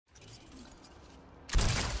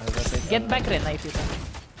Get back, Rena, if you can.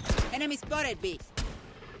 Enemy spotted, B.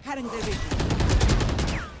 Cutting the vision.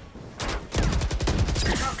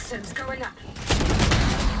 Toxins going up.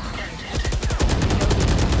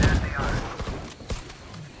 There they are.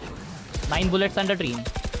 9 bullets under tree.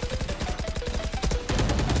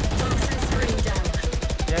 Toxin screen down.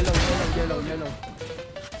 Yellow.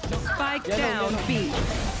 Spike down, B.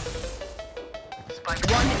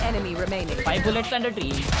 One enemy remaining. 5 bullets under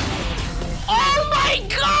tree. Oh my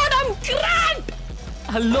god, I'm cracked!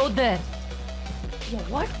 Hello there. Yeah,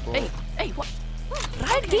 what? Hey, what?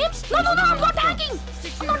 Riot Games? No, I'm not hacking!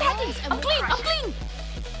 I'm not hacking! I'm clean!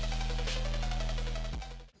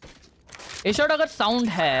 A shot अगर sound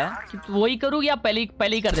है वही करूँ या पहले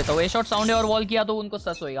ही कर देता हूँ। ए shot sound है और वॉल किया तो उनको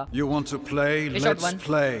सस होएगा। You want to play? Let's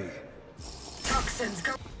play. Toxins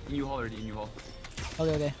go. New hall already, new hall.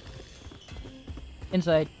 Okay.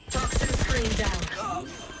 Inside. Toxin screen down.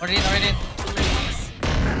 Already.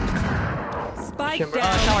 Spike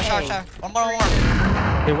down. Shower. One more.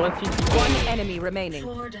 One enemy remaining.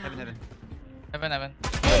 Floor down. Heaven.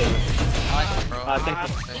 Nice, bro.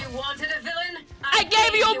 You wanted a villain? I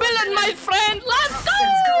gave you a villain, my friend. Let's go.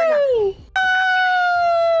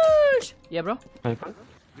 Yeah, bro.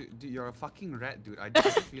 Dude, you're a fucking rat, dude. I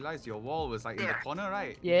just realized your wall was like in the corner,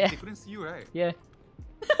 right? Yeah. They couldn't see you, right? Yeah.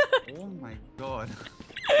 Oh my god.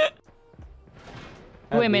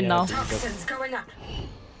 Who am in now? Toxins going up.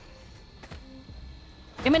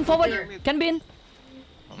 Aim in forward. Can be in.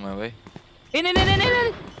 On my way. In.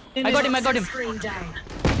 I got him. Screen down.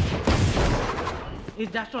 He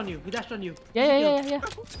dashed on you. Yeah.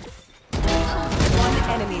 One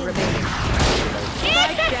enemy remaining.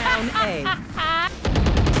 Spike down A.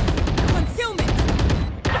 Concealment.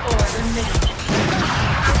 Order mid.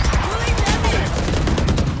 Pulling them in.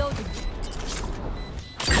 Loading.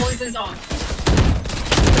 Poison's off.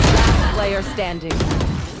 Last player standing.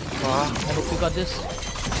 I hope you got this.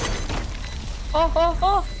 Oh.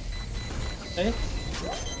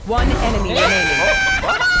 One enemy remaining.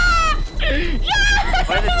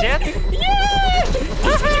 Why the jet?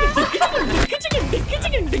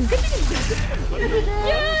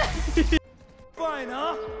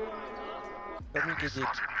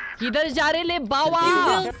 किधर जा रहे ले बावा?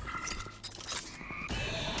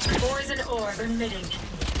 Poison orb emitting.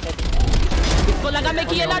 इसको लगा मैं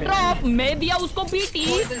किया ना drop, मैं दिया उसको पीटी।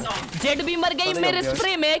 Poison's off. जेड भी मर गई मेरे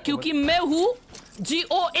स्प्रे में क्योंकि मैं हूँ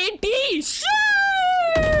GOAT।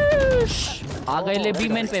 आ गए ले बी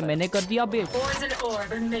मैन पे, मैंने कर दिया बेट। Poison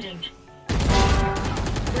orb emitting.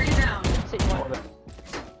 Rebound.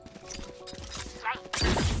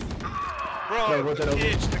 Bro, the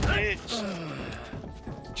cage.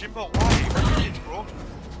 Jimbo, why? The cage, bro.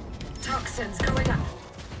 Toxins going up.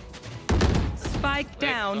 Spike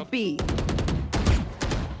down B.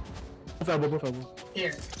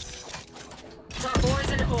 Here.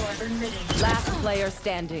 Poison orb emitting. Last player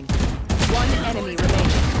standing. One enemy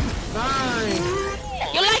remaining.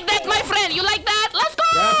 You like that, my friend? You like that? Let's go!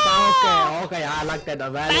 Okay, I like that.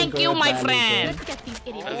 Very Thank good, you, my very friend. good. Let's get these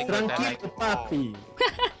Very good, I Tranquilo, like it. papi.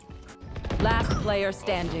 Last player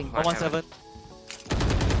standing. 117.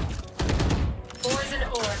 Poison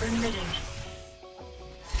orb emitting.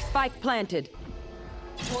 Spike planted.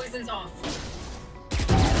 Poison's off.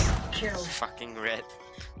 Kill. Fucking red.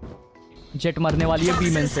 Jet मरने वाली है B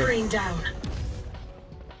man से। Screen down.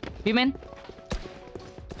 B man.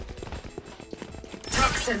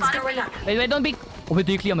 Toxins going up. Wait, don't be. ओबे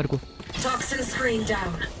देख लिया मेरे को। Toxin screen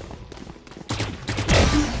down.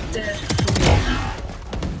 Dead.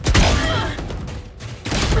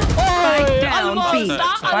 Spike down B.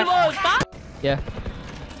 Almost. Yeah.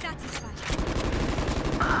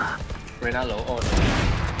 Rena low on.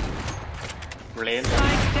 Lane.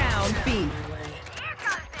 Spike down B.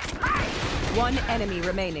 One enemy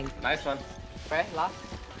remaining. Nice one. Fair, last.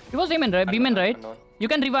 It was A-man, right? B-man, right? You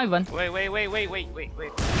can revive one. Wait.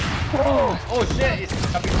 Oh shit, it's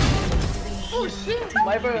coming. Oh shit.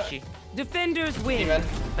 Viper. Defenders win.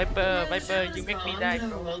 Viper, you make me die,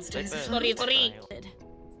 bro. Viper. Sorry.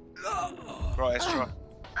 Bro, extra.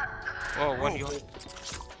 Oh, what you?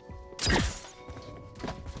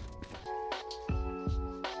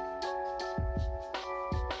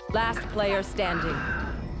 Last player standing.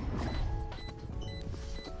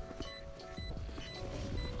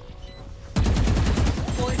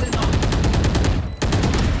 Poison's off.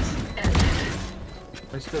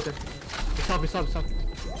 Stop.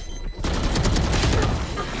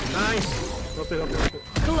 Nice. Drop it.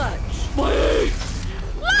 Clutch.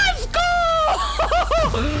 Let's go!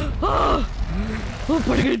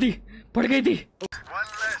 पड़ गई थी.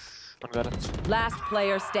 One less. Last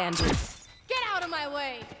player standing. Get out of my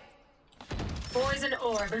way! Poison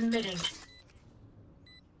orb emitting.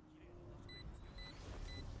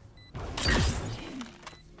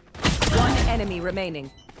 One enemy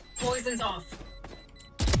remaining. Poison's off.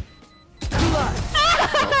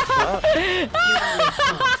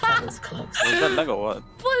 That was close. Was that lag or what?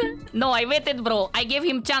 No, I waited, bro. I gave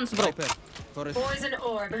him chance, bro. Poison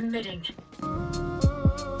orb emitting.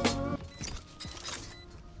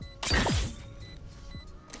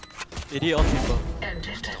 Idiot on people.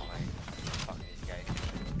 Ended. Fuck this guy.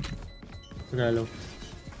 Hello.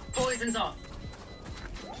 Poison's off.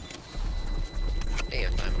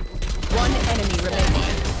 One enemy remaining.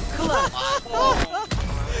 Clutch.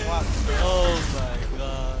 Oh my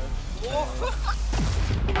god.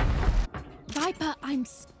 Viper, I'm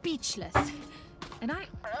speechless. And I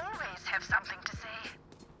always have something to say.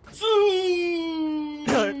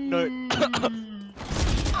 No.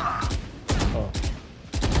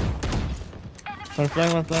 One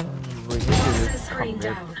flying. Toxin screen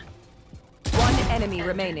down. One enemy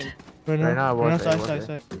remaining. Right now,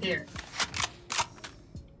 side. Here.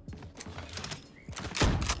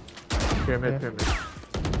 Pyramid.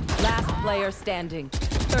 Last player standing.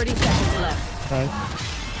 30 seconds left. Nice.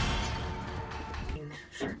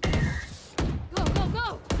 For air. Go, go,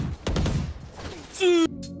 go!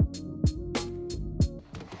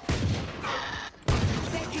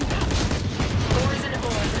 Poison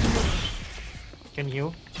orb emitting. Can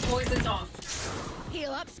you? Poison's off.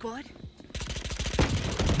 Heal up, squad.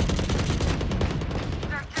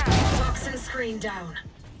 Toxin screen down.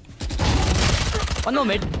 One more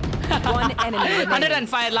mid. One enemy remaining.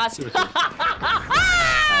 105 last.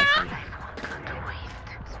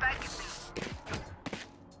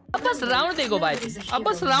 अब बस round देखो भाई, अब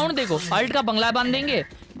बस round देखो, alt का बंगला बांध देंगे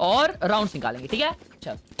और राउंड्स निकालेंगे, ठीक है?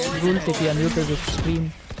 चल। Rules if you unmute the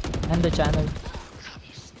stream and the channel.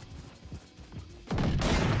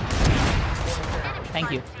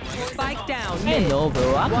 Thank you. Spike down. Hello,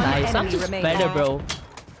 bro. I'm One nice. I'm enemy just remaining. better, bro.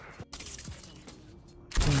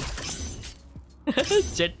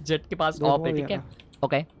 Jet के पास ऑफ है, ठीक है?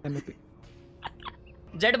 ओके।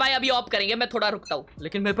 जेट भाई अभी ऑफ करेंगे, मैं थोड़ा रुकता हूँ,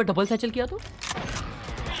 लेकिन मेरे पे डबल सैचल किया तो?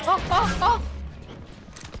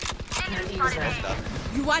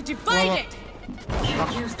 You are divided!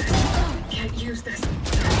 Can't use this. Can't use this.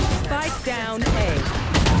 Spike down A.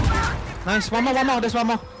 Nice. One more. There's one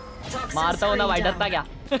more. Toxin मारता हूँ ना भाई, screen डरता down. क्या?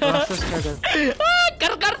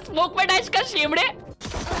 कर स्मोक में डैश कर शेमड़े।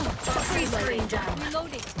 Toxin screen down.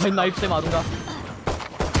 Reloading. भाई नाइफ से मारूंगा।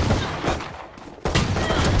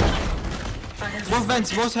 Both vents,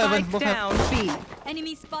 both heaven, Spike both heaven. down B.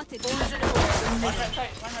 Enemy spotted. Poison orb emitting.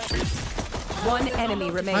 One enemy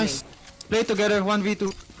remaining. Nice. Play together, 1v2.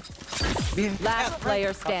 Last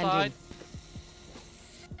player standing.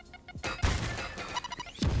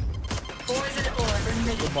 Poison orb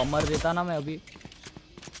emitting. Bummer देता ना मैं अभी।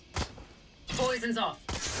 Poison's off.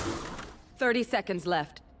 30 seconds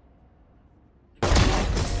left.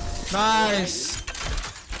 Nice.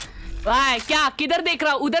 भाई क्या? किधर देख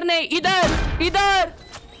रहा हूँ? उधर नहीं, इधर।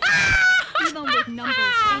 Even with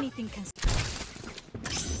numbers, anything can.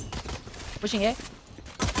 Pushing है।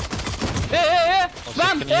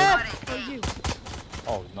 Bam!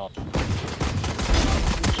 Oh no.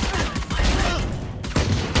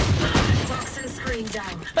 Toxin screen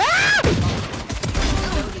down.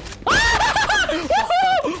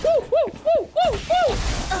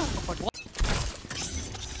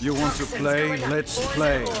 You want to play? Let's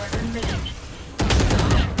play.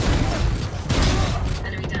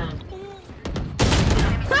 Enemy down.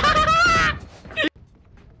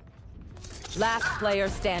 Last player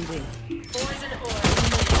standing. Poison orb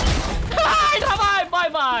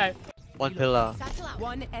Bye. One pillar.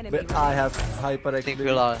 One enemy I have hyper Think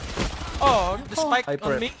pillar. Oh, the spike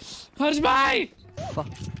on me. हर्ष भाई।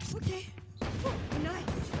 Okay.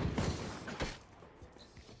 Nice.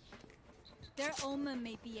 Their omen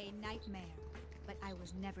may be a nightmare, but I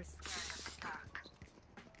was never scared.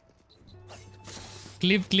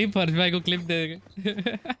 Clip हर्ष भाई को clip दे देंगे।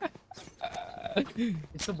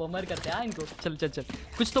 इसको bummer करते हैं इनको। चल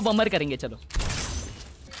कुछ तो बमर करेंगे, चलो।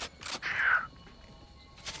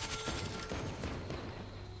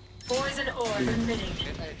 Poison orb emitting.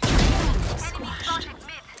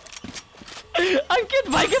 अंकित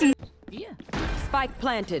भाई के Spike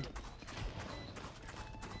planted.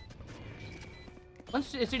 One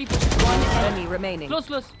CD. One enemy remaining.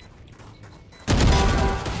 Close.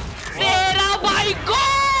 तेरा भाई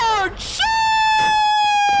God!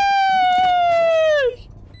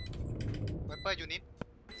 What you need?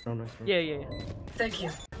 Yeah. Thank you.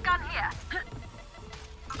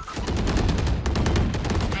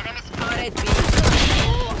 Enemy spotted B.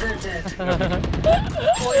 They're dead.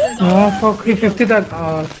 Poison's on. Oh fuck, he 50 तक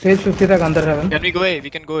stage 50 तक अंदर heaven. Can we go away?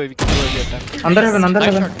 We can go away. We can go away. अंदर heaven अंदर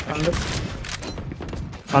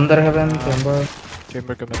heaven chamber.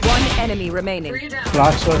 Chamber coming. One enemy remaining.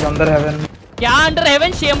 Last was under heaven. क्या under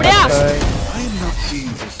heaven शेमड़िया? I'm not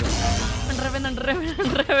Jesus. Under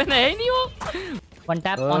heaven है ही नहीं वो. One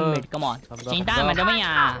tap on mid, come on. चिंता मत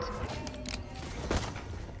भैया.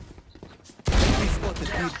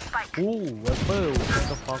 Ooh, what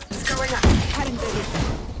the fuck? It's going up.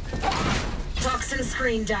 Toxin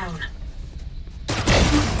screen down.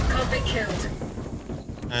 Copy killed.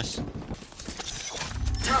 Nice.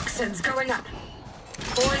 Toxins going up.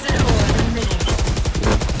 Poison orb emitting.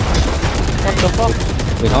 What the fuck?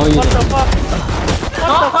 Wait, how are you? What the fuck?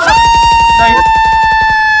 What the fuck?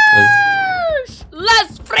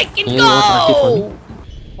 Let's freaking go!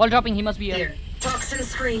 Wall dropping, he must be here. Toxin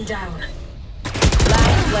screen down.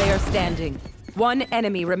 Last player standing. One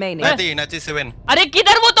enemy remaining. 97. अरे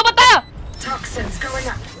किधर वो तो बता? Toxins going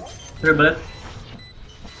up.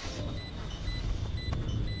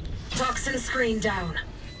 Toxin screen down.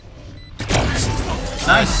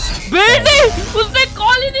 Nice. बेटी, उसने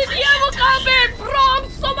call ही नहीं दिया वो कहाँ पे? Bro, I'm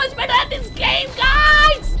so much better at this game,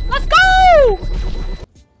 guys. Let's go.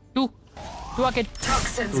 Two arcade.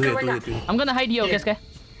 Toxins going up. I'm gonna hide here, okay, Sky?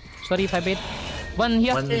 Sorry if I bait. One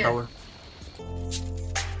here. One tower.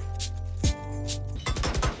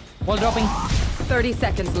 Wall dropping. 30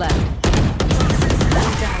 seconds left. Toxin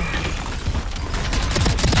screen down.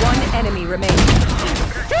 One enemy remaining.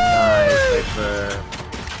 Nice.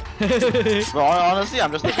 Bro, honestly,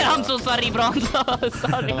 I'm just. I'm so sorry, bro. I'm so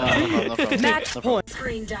sorry. No problem. Match point.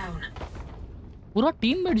 Screen down. पूरा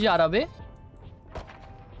team mate जा रहा बे.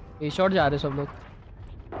 ए shot जा रहे सब लोग.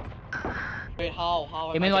 Wait, how?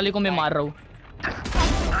 MN वाली को मैं मार रहा हूँ.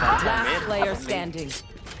 Last player standing.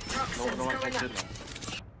 Toxins going up.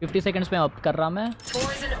 50 seconds में अप कर रहा मैं.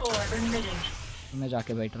 Poison orb emitting. मैं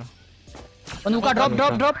जाके बैठ रहा. बंदूका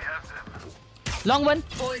drop. Long one.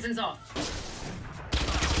 Poison's off.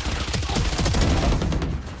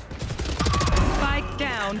 Spike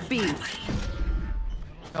down B.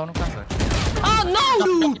 Oh no!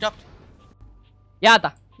 या आता.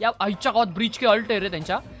 या आईच्या गावात ब्रिज के अल्ट आहे रे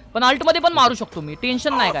त्यांच्या. पण अल्ट मध्ये पण मारू शकतो मी.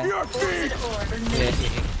 टेन्शन नाही काय.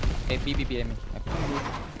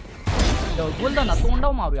 बोलतो ना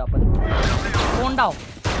तोंडाव मारूया आपण. तोंडाव.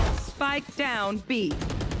 Spike down B.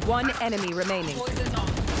 One enemy remaining. Poison's off.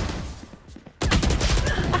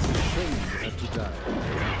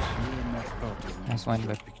 That's fine,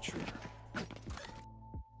 but